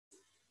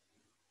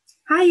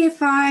Hi Year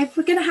 5,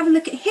 we're going to have a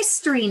look at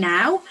history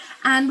now,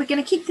 and we're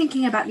going to keep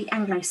thinking about the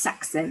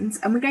Anglo-Saxons,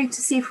 and we're going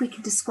to see if we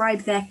can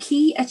describe their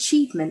key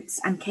achievements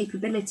and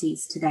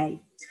capabilities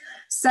today.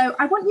 So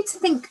I want you to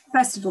think,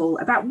 first of all,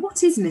 about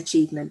what is an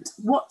achievement,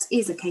 what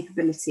is a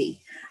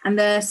capability, and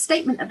the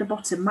statement at the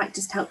bottom might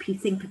just help you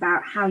think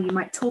about how you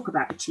might talk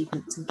about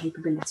achievements and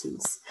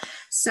capabilities.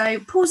 So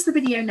pause the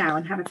video now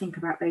and have a think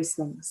about those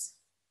things.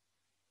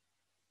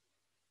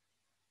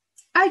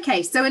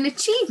 Okay, so an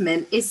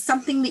achievement is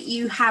something that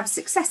you have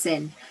success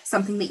in,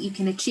 something that you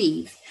can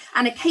achieve.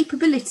 And a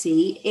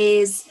capability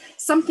is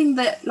something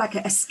that, like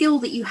a skill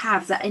that you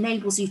have that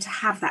enables you to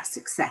have that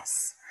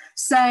success.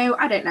 So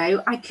I don't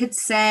know, I could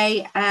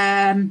say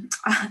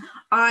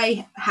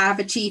I have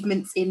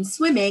achievements in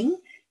swimming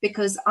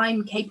because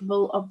I'm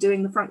capable of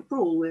doing the front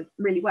crawl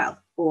really well,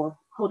 or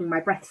holding my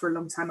breath for a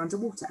long time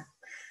underwater.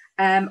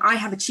 I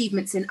have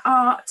achievements in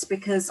art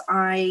because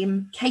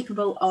I'm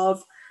capable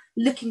of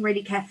looking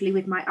really carefully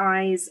with my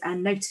eyes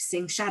and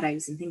noticing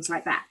shadows and things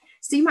like that.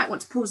 So you might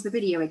want to pause the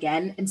video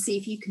again and see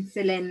if you can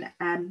fill in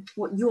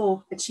what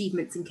your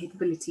achievements and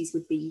capabilities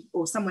would be,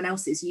 or someone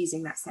else's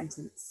using that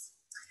sentence.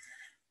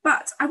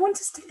 But I want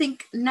us to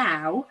think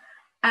now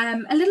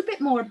a little bit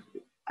more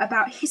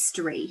about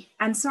history.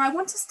 And so I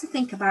want us to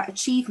think about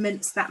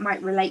achievements that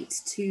might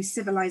relate to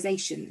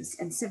civilizations,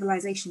 and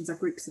civilizations are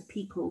groups of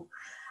people.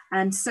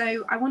 And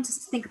so I want us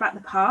to think about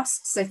the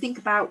past. So think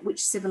about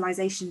which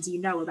civilizations you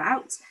know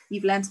about.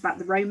 You've learned about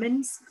the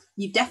Romans.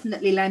 You've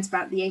definitely learned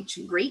about the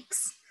ancient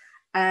Greeks.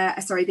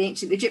 The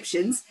ancient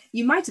Egyptians.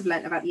 You might have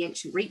learned about the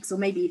ancient Greeks, or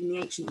maybe even the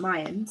ancient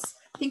Mayans.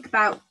 Think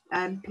about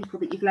people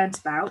that you've learned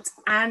about.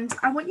 And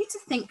I want you to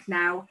think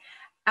now,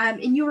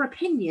 in your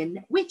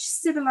opinion, which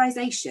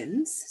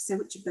civilizations, so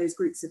which of those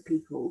groups of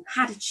people,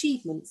 had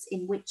achievements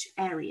in which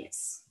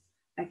areas?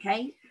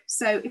 Okay,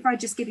 so if I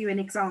just give you an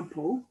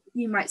example,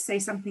 you might say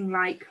something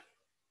like,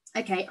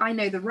 okay, I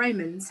know the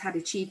Romans had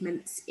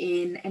achievements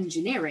in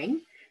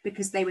engineering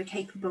because they were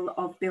capable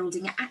of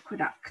building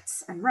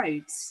aqueducts and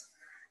roads.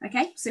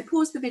 Okay, so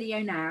pause the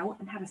video now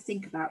and have a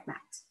think about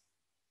that.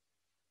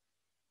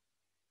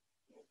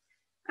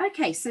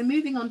 Okay, so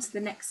moving on to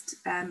the next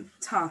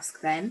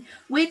task then,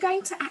 we're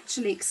going to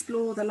actually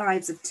explore the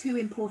lives of two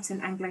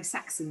important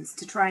Anglo-Saxons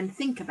to try and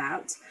think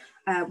about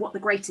what the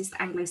greatest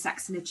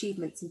Anglo-Saxon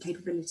achievements and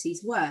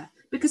capabilities were,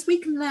 because we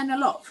can learn a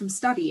lot from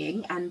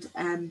studying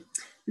and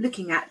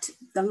looking at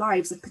the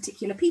lives of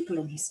particular people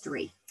in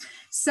history.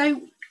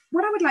 So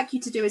what I would like you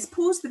to do is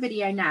pause the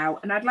video now,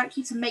 and I'd like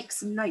you to make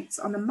some notes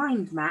on a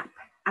mind map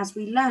as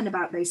we learn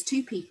about those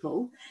two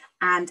people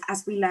and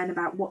as we learn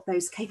about what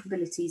those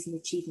capabilities and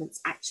achievements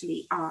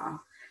actually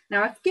are.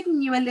 Now, I've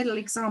given you a little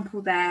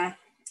example there.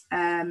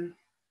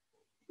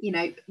 You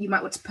know, you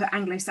might want to put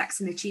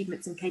Anglo-Saxon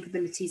achievements and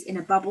capabilities in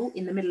a bubble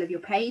in the middle of your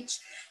page,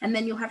 and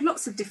then you'll have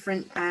lots of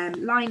different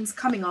lines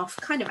coming off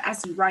kind of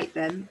as you write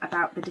them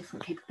about the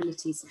different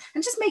capabilities.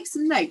 And just make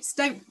some notes.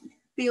 Don't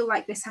feel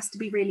like this has to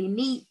be really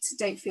neat.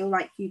 Don't feel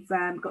like you've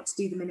got to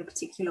do them in a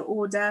particular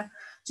order.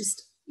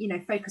 Just, you know,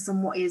 focus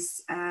on what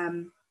is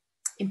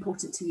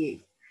important to you.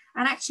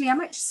 And actually, I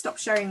might just stop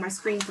sharing my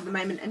screen for the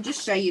moment and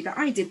just show you that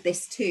I did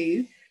this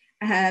too.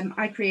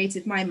 I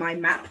created my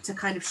mind map to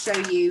kind of show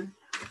you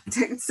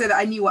so that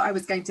I knew what I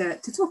was going to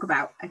talk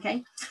about.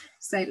 Okay,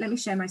 so let me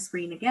share my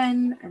screen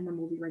again and then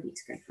we'll be ready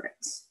to go for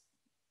it.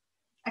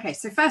 Okay,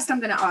 so first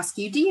I'm going to ask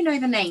you, do you know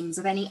the names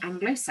of any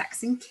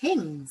Anglo-Saxon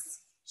kings?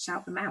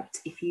 Shout them out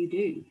if you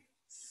do.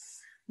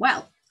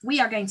 Well, we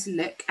are going to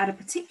look at a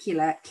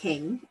particular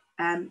king,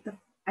 and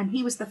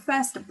he was the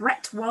first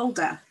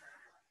Bretwalda.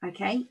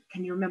 Okay,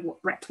 can you remember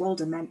what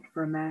Bretwalda meant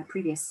from a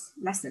previous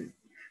lesson?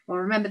 Well,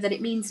 remember that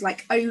it means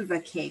like over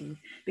king,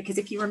 because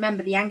if you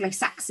remember, the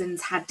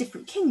Anglo-Saxons had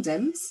different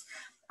kingdoms,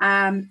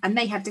 and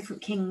they had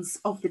different kings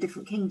of the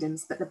different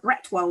kingdoms, but the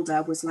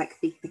Bretwalda was like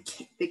the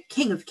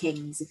king of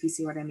kings, if you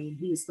see what I mean.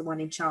 He was the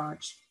one in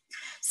charge.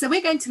 So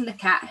we're going to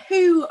look at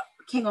who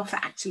King Offa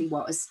actually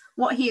was,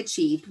 what he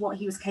achieved, what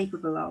he was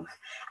capable of,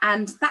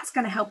 and that's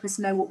going to help us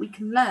know what we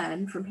can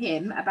learn from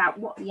him about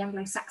what the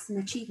Anglo-Saxon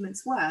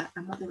achievements were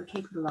and what they were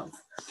capable of.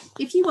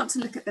 If you want to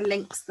look at the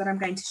links that I'm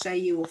going to show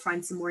you or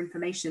find some more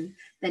information,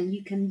 then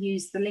you can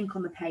use the link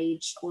on the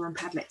page or on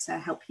Padlet to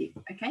help you.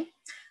 Okay,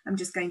 I'm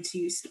just going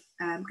to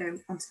go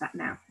onto that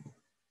now.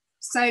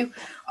 So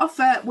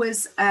Offa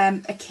was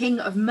a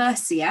king of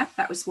Mercia.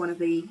 That was one of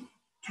the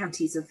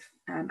counties of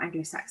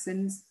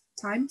Anglo-Saxons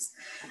times,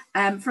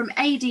 from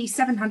AD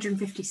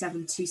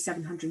 757 to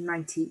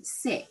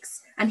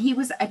 796, and he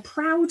was a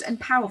proud and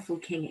powerful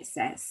king, it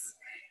says.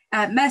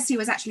 Mercia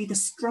was actually the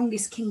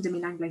strongest kingdom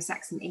in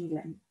Anglo-Saxon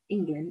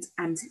England,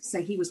 and so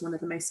he was one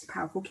of the most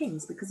powerful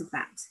kings because of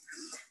that.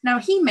 Now,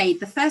 he made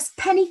the first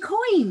penny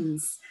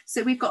coins,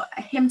 so we've got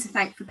him to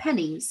thank for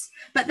pennies,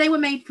 but they were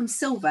made from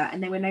silver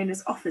and they were known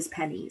as Offa's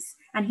pennies,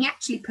 and he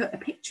actually put a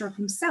picture of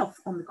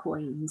himself on the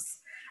coins.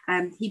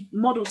 He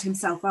modelled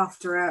himself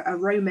after a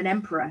Roman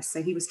emperor,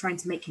 so he was trying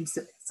to make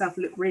himself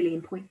look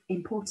really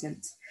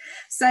important.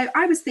 So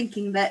I was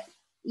thinking that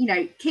you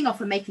know, King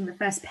Offa making the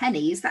first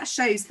pennies, that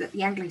shows that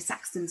the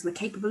Anglo-Saxons were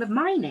capable of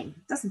mining,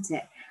 doesn't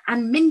it?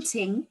 And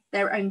minting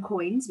their own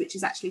coins, which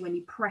is actually when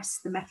you press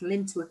the metal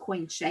into a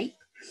coin shape.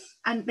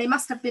 And they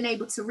must have been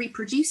able to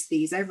reproduce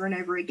these over and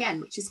over again,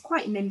 which is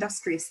quite an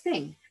industrious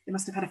thing. They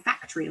must have had a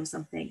factory or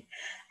something.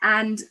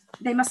 And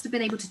they must have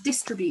been able to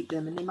distribute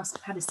them, and they must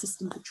have had a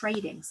system for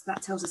trading. So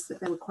that tells us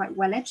that they were quite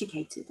well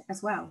educated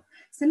as well.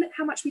 So look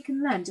how much we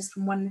can learn just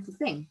from one little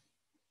thing.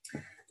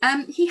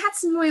 He had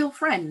some loyal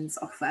friends,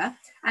 Offa,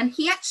 and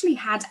he actually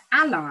had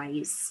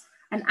allies.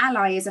 An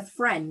ally is a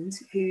friend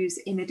who's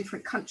in a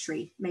different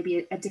country,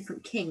 maybe a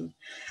different king.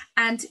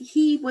 And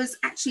he was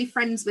actually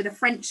friends with a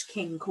French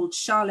king called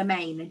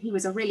Charlemagne, and he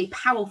was a really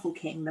powerful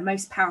king, the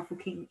most powerful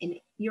king in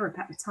Europe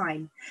at the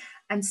time.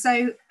 And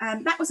so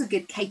that was a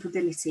good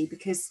capability,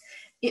 because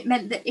it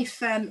meant that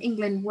if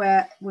England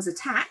was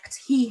attacked,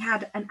 he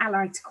had an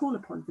ally to call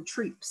upon for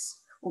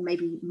troops, or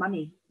maybe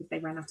money if they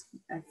ran out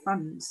of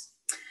funds.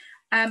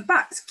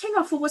 But King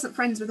Offa wasn't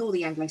friends with all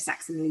the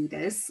Anglo-Saxon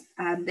leaders.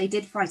 They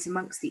did fight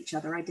amongst each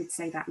other. I did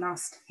say that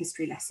last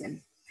history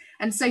lesson.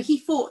 And so he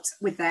fought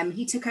with them.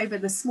 He took over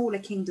the smaller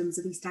kingdoms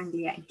of East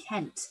Anglia and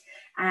Kent.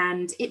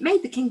 And it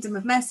made the kingdom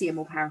of Mercia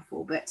more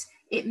powerful, but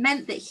it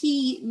meant that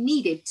he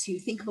needed to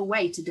think of a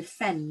way to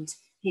defend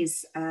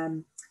his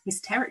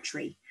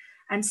territory.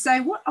 And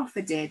so what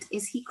Offa did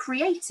is he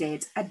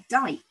created a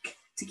dike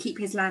to keep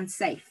his land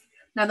safe.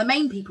 Now, the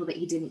main people that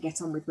he didn't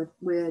get on with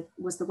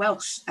was the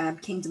Welsh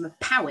kingdom of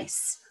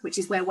Powys, which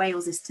is where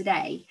Wales is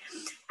today.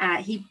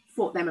 He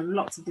fought them on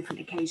lots of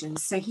different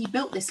occasions. So he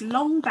built this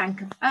long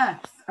bank of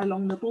earth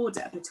along the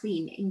border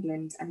between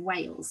England and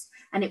Wales,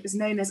 and it was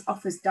known as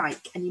Offa's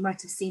Dyke, and you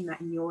might have seen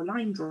that in your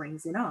line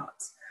drawings in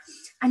art.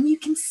 And you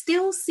can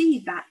still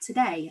see that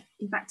today.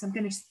 In fact, I'm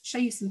going to show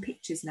you some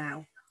pictures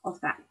now of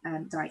that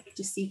dike,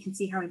 just so you can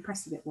see how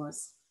impressive it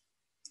was.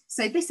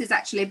 So this is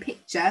actually a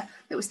picture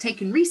that was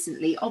taken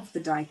recently of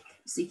the dike.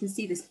 So you can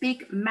see this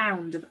big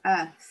mound of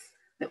earth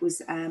that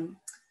was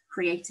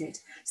created.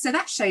 So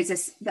that shows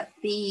us that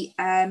the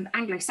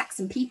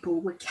Anglo-Saxon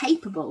people were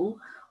capable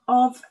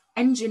of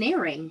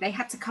engineering. They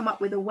had to come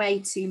up with a way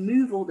to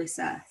move all this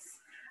earth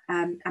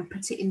and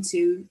put it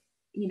into,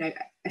 you know,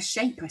 a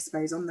shape, I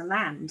suppose, on the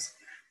land.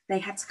 They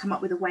had to come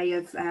up with a way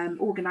of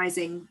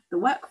organising the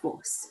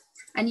workforce.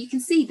 And you can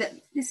see that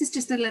this is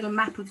just a little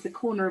map of the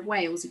corner of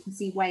Wales. You can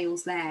see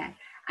Wales there.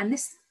 And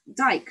this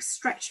dike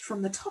stretched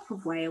from the top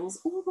of Wales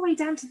all the way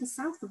down to the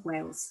south of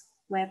Wales,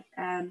 where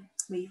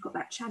you've got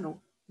that channel,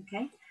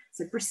 okay?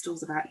 So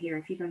Bristol's about here.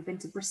 If you've ever been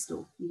to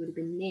Bristol, you would have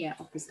been near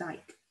Offa's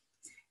Dyke.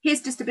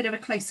 Here's just a bit of a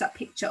close-up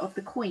picture of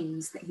the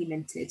coins that he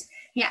minted.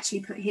 He actually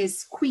put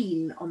his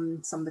queen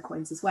on some of the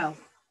coins as well.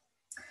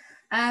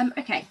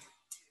 Okay.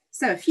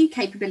 So a few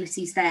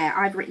capabilities there.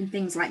 I've written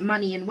things like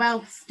money and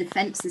wealth,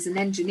 defences and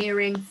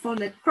engineering,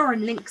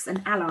 foreign links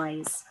and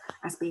allies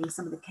as being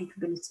some of the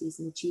capabilities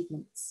and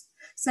achievements.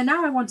 So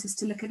now I want us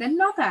to look at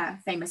another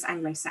famous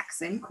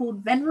Anglo-Saxon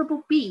called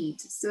Venerable Bede.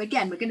 So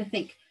again, we're going to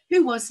think,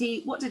 who was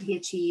he? What did he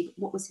achieve?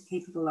 What was he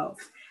capable of?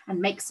 And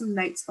make some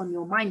notes on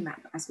your mind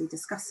map as we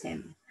discuss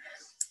him.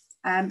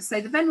 So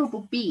the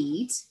Venerable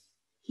Bede,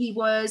 he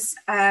was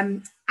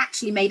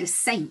actually made a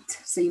saint.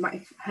 So you might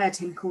have heard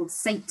him called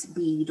Saint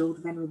Bede or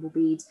the Venerable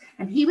Bede.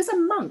 And he was a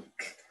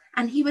monk,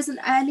 and he was an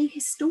early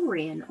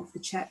historian of the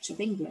Church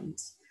of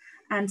England.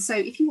 And so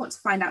if you want to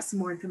find out some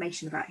more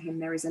information about him,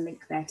 there is a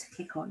link there to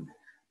click on.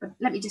 But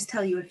let me just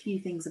tell you a few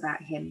things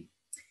about him.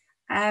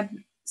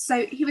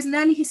 So he was an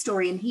early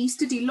historian. He used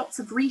to do lots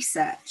of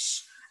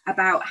research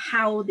about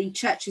how the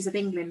churches of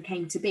England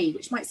came to be,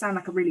 which might sound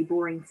like a really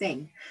boring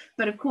thing.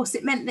 But of course,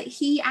 it meant that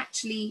he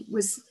actually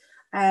was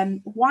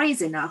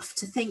wise enough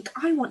to think,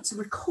 I want to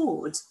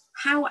record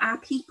how our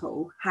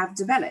people have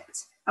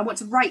developed. I want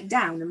to write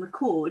down and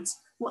record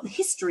what the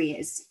history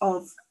is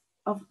of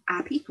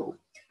our people.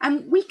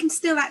 And we can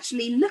still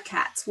actually look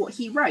at what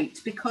he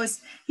wrote,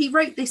 because he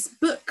wrote this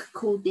book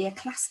called the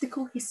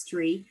Ecclesiastical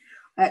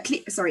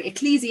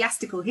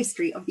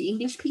History of the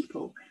English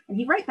People. And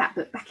he wrote that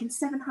book back in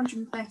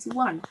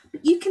 731.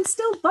 But you can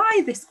still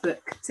buy this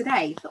book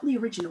today, not the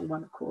original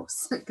one, of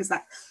course, because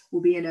that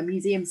will be in a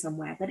museum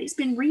somewhere, but it's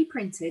been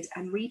reprinted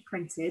and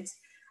reprinted,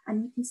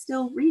 and you can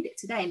still read it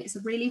today. And it's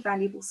a really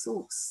valuable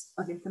source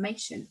of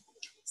information.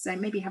 So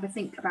maybe have a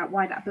think about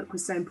why that book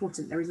was so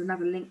important. There is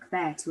another link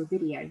there to a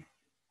video.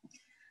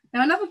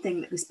 Now, another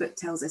thing that this book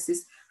tells us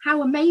is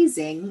how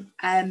amazing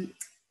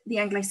the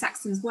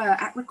Anglo-Saxons were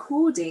at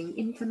recording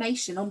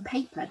information on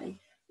paper. They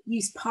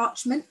used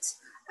parchment.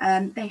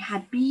 They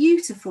had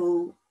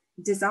beautiful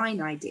design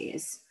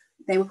ideas.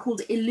 They were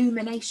called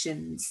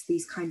illuminations,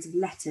 these kinds of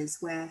letters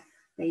where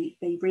they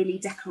really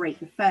decorate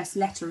the first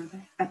letter of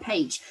a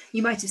page.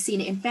 You might have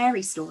seen it in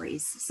fairy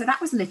stories. So that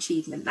was an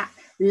achievement, that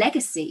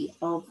legacy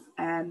of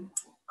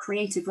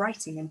creative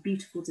writing and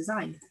beautiful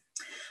design.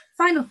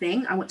 Final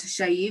thing I want to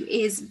show you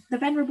is the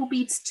Venerable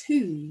Bede's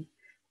tomb.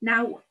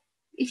 Now,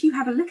 if you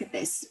have a look at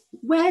this,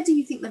 where do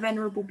you think the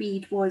Venerable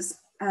Bede was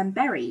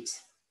buried?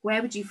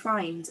 Where would you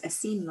find a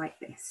scene like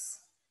this?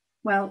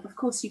 Well, of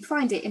course, you'd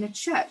find it in a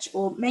church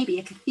or maybe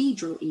a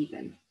cathedral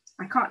even.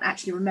 I can't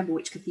actually remember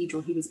which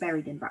cathedral he was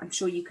buried in, but I'm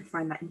sure you could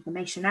find that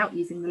information out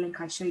using the link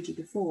I showed you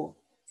before.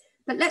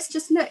 But let's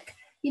just look.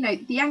 You know,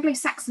 the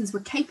Anglo-Saxons were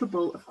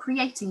capable of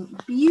creating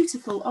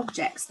beautiful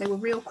objects. They were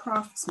real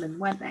craftsmen,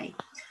 weren't they?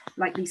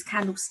 Like these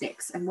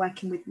candlesticks and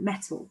working with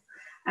metal.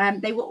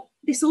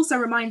 This also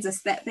reminds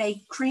us that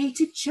they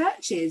created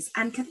churches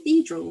and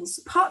cathedrals,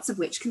 parts of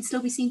which can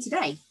still be seen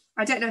today.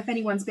 I don't know if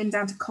anyone's been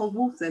down to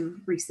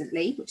Coldwaltham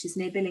recently, which is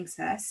near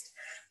Billingshurst,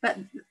 but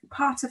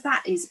part of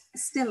that is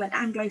still an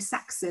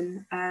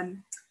Anglo-Saxon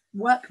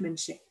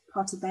workmanship,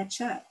 part of their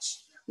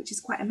church, which is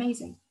quite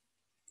amazing.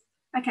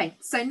 Okay,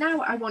 so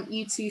now I want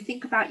you to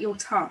think about your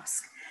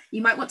task.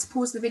 You might want to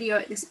pause the video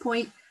at this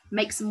point,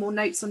 make some more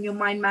notes on your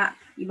mind map.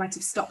 You might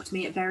have stopped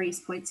me at various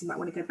points. You might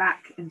want to go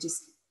back and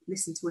just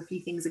listen to a few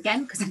things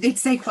again, because I did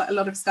say quite a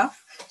lot of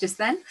stuff just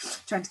then,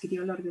 trying to give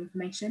you a lot of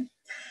information.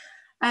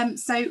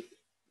 So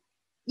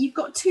you've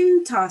got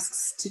 2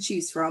 tasks to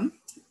choose from.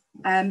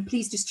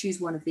 Please just choose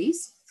one of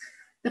these.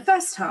 The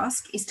first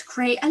task is to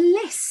create a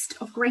list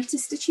of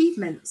greatest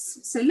achievements.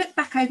 So look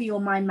back over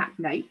your mind map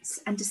notes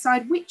and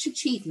decide which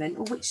achievement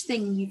or which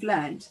thing you've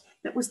learned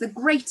that was the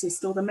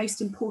greatest or the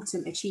most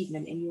important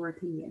achievement in your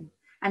opinion,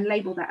 and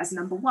label that as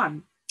number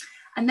 1.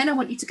 And then I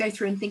want you to go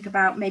through and think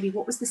about maybe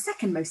what was the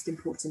second most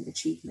important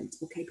achievement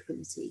or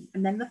capability,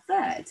 and then the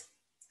third.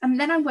 And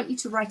then I want you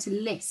to write a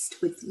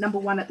list with number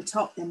 1 at the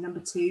top, then number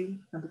 2,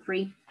 number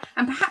 3.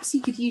 And perhaps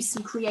you could use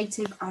some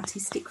creative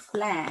artistic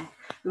flair,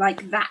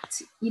 like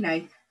that, you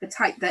know, the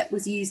type that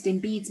was used in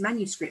Bede's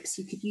manuscripts.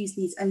 You could use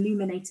these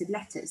illuminated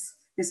letters.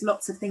 There's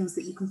lots of things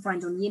that you can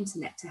find on the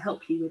internet to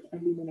help you with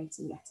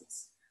illuminating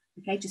letters.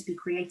 Okay, just be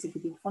creative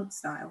with your font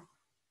style.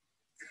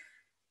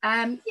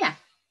 Yeah.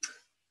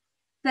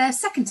 The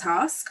second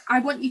task, I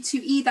want you to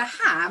either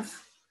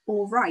have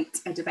or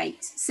write a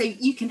debate. So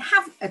you can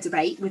have a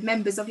debate with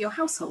members of your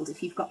household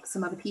if you've got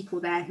some other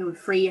people there who are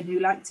free and who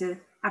like to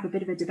have a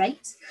bit of a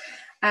debate.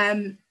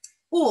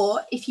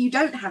 Or if you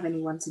don't have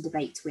anyone to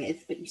debate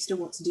with, but you still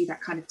want to do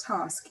that kind of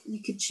task,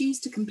 you could choose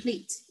to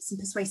complete some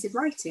persuasive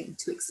writing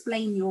to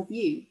explain your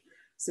view.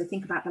 So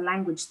think about the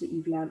language that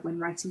you've learned when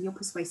writing your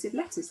persuasive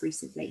letters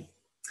recently.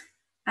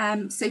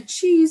 So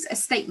choose a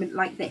statement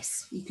like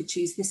this. You could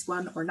choose this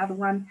one or another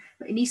one,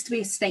 but it needs to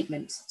be a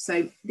statement.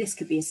 So this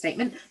could be a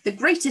statement. The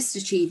greatest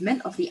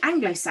achievement of the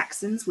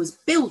Anglo-Saxons was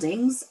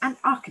buildings and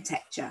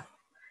architecture.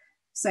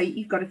 So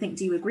you've got to think,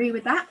 do you agree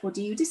with that or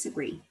do you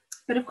disagree?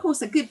 But of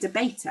course, a good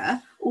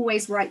debater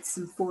always writes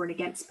some for and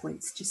against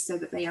points, just so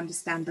that they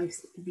understand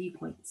both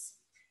viewpoints.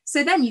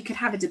 So then you could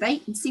have a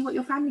debate and see what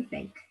your family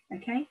think,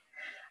 okay?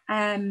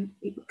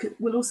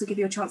 Will also give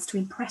you a chance to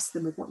impress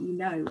them with what you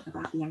know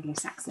about the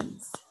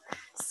Anglo-Saxons.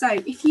 So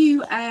if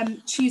you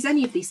choose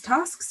any of these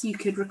tasks, you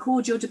could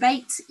record your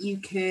debate, you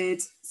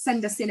could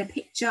send us in a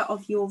picture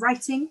of your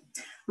writing.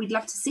 We'd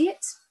love to see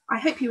it. I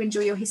hope you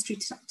enjoy your history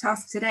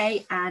task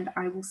today, and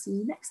I will see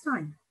you next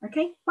time.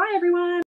 Okay, bye everyone.